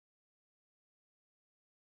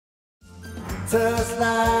Tell us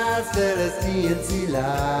lies, tell us ENT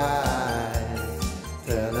lies.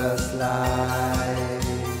 Tell us lies.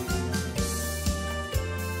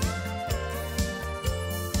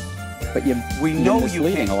 But we know you're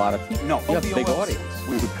misleading a lot of people. No, you have a big audience.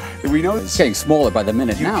 We know it's getting smaller by the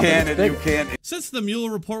minute now. You can. Since the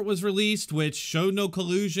Mueller report was released, which showed no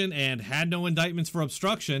collusion and had no indictments for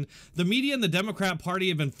obstruction, the media and the Democrat Party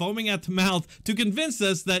have been foaming at the mouth to convince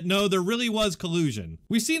us that no, there really was collusion.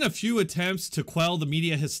 We've seen a few attempts to quell the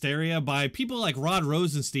media hysteria by people like Rod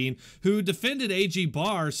Rosenstein, who defended AG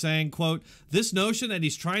Barr, saying, quote, "This notion that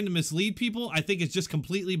he's trying to mislead people, I think is just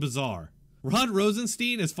completely bizarre." Rod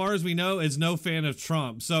Rosenstein, as far as we know, is no fan of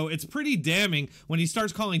Trump, so it's pretty damning when he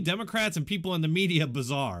starts calling Democrats and people in the media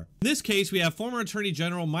bizarre. In this case, we have former Attorney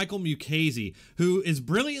General Michael Mukasey, who is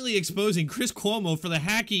brilliantly exposing Chris Cuomo for the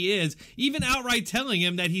hack he is, even outright telling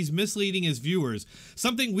him that he's misleading his viewers,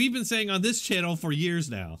 something we've been saying on this channel for years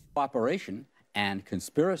now. Cooperation and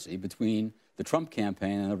conspiracy between the Trump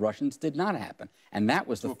campaign and the Russians did not happen, and that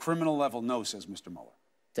was to a criminal level, no, says Mr. Mueller.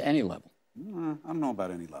 To any level. I don't know about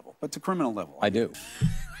any level, but to criminal level. I do.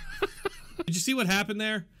 Did you see what happened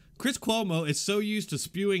there? Chris Cuomo is so used to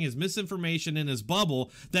spewing his misinformation in his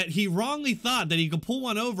bubble that he wrongly thought that he could pull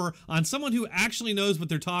one over on someone who actually knows what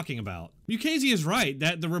they're talking about. Mukasey is right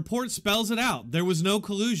that the report spells it out. There was no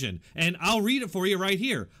collusion, and I'll read it for you right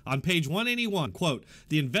here on page 181. Quote,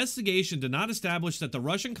 "The investigation did not establish that the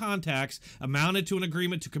Russian contacts amounted to an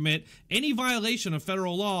agreement to commit any violation of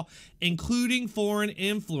federal law, including foreign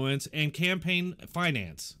influence and campaign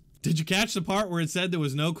finance." Did you catch the part where it said there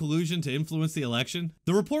was no collusion to influence the election?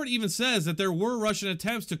 The report even says that there were Russian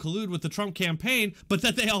attempts to collude with the Trump campaign, but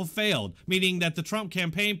that they all failed, meaning that the Trump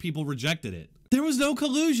campaign people rejected it. There was no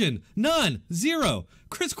collusion. None. Zero.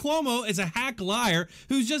 Chris Cuomo is a hack liar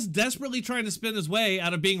who's just desperately trying to spin his way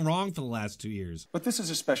out of being wrong for the last 2 years. But this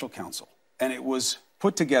is a special counsel, and it was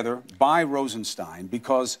put together by Rosenstein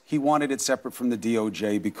because he wanted it separate from the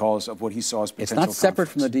DOJ because of what he saw as potential conflicts. It's not separate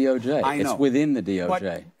from the DOJ. I know. It's within the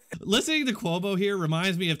DOJ. Listening to Cuomo here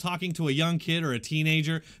reminds me of talking to a young kid or a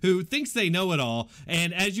teenager who thinks they know it all,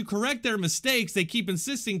 and as you correct their mistakes, they keep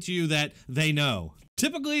insisting to you that they know.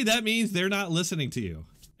 Typically, that means they're not listening to you.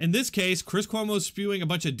 In this case, Chris Cuomo's spewing a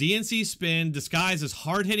bunch of DNC spin disguised as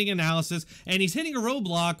hard-hitting analysis, and he's hitting a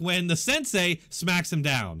roadblock when the sensei smacks him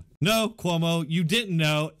down. No, Cuomo, you didn't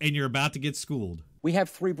know, and you're about to get schooled. We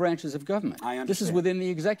have 3 branches of government. I understand. This is within the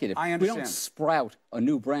executive. I understand. We don't sprout a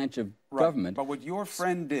new branch of government. But what your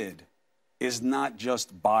friend did is not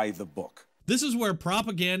just by the book. This is where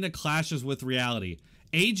propaganda clashes with reality.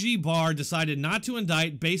 AG Barr decided not to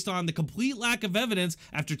indict based on the complete lack of evidence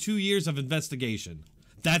after 2 years of investigation.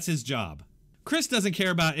 That's his job. Chris doesn't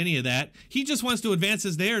care about any of that. He just wants to advance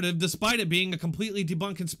his narrative despite it being a completely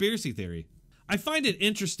debunked conspiracy theory. I find it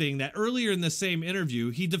interesting that earlier in the same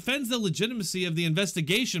interview, he defends the legitimacy of the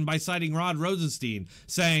investigation by citing Rod Rosenstein,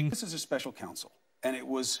 saying, "This is a special counsel, and it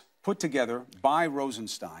was put together by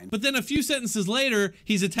Rosenstein." But then a few sentences later,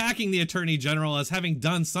 he's attacking the Attorney General as having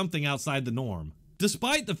done something outside the norm,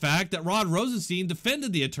 despite the fact that Rod Rosenstein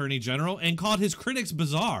defended the Attorney General and called his critics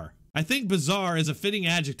bizarre. I think bizarre is a fitting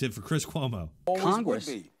adjective for Chris Cuomo. Congress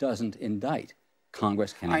doesn't indict.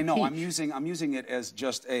 Congress can I know. impeach. I'm using it as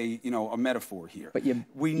just a metaphor here. But you're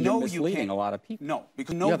misleading a lot of people. No,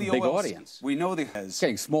 because you have a big audience. We know it's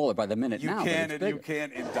getting smaller by the minute now. You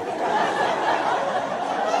can't indict.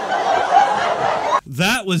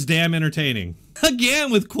 That was damn entertaining.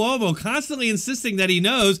 Again, with Cuomo constantly insisting that he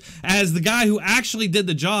knows, as the guy who actually did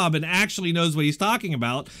the job and actually knows what he's talking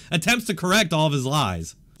about, attempts to correct all of his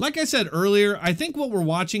lies. Like I said earlier, I think what we're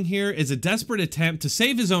watching here is a desperate attempt to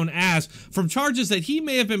save his own ass from charges that he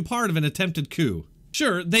may have been part of an attempted coup.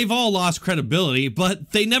 Sure, they've all lost credibility,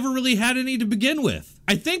 but they never really had any to begin with.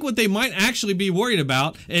 I think what they might actually be worried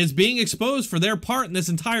about is being exposed for their part in this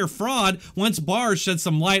entire fraud once Barr sheds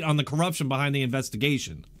some light on the corruption behind the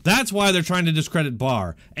investigation. That's why they're trying to discredit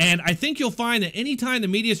Barr. And I think you'll find that anytime the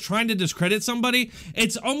media is trying to discredit somebody,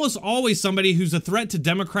 it's almost always somebody who's a threat to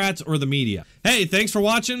Democrats or the media. Hey, thanks for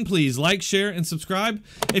watching. Please like, share, and subscribe.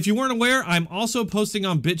 If you weren't aware, I'm also posting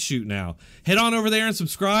on BitChute now. Head on over there and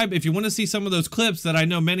subscribe if you want to see some of those clips that I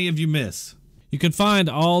know many of you miss. You can find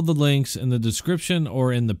all the links in the description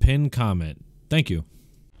or in the pinned comment. Thank you.